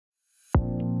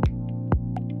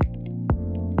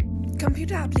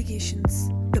Computer applications,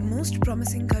 the most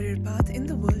promising career path in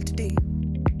the world today.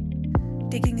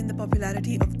 Taking in the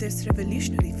popularity of this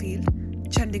revolutionary field,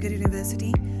 Chandigarh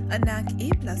University, a NAC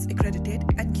A+ accredited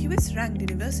and QS ranked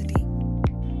university,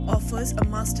 offers a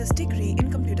master's degree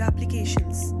in computer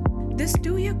applications. This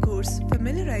 2-year course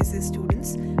familiarizes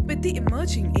students with the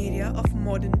emerging area of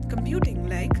modern computing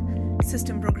like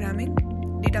system programming,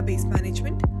 database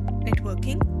management,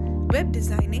 networking, web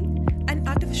designing, and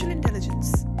artificial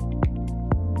intelligence.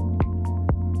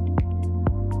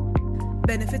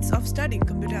 Benefits of studying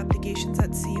computer applications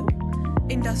at CU: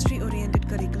 industry-oriented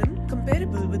curriculum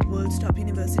comparable with world's top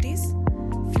universities,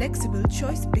 flexible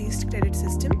choice-based credit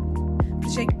system,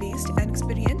 project-based and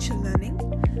experiential learning,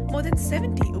 more than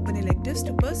 70 open electives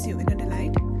to pursue in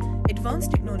Adelaide,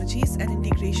 advanced technologies and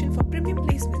integration for premium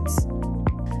placements.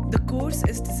 The course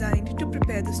is designed to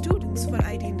prepare the students for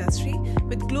IT industry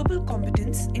with global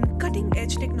competence in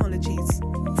cutting-edge technologies.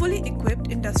 Fully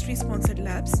equipped industry-sponsored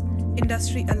labs,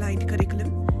 industry-aligned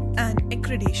curriculum, and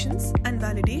accreditations and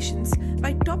validations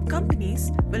by top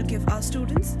companies will give our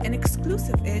students an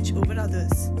exclusive edge over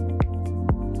others.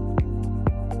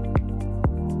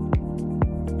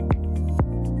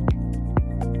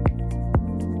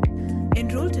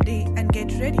 Enroll today and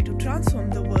get ready to transform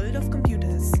the world of computing.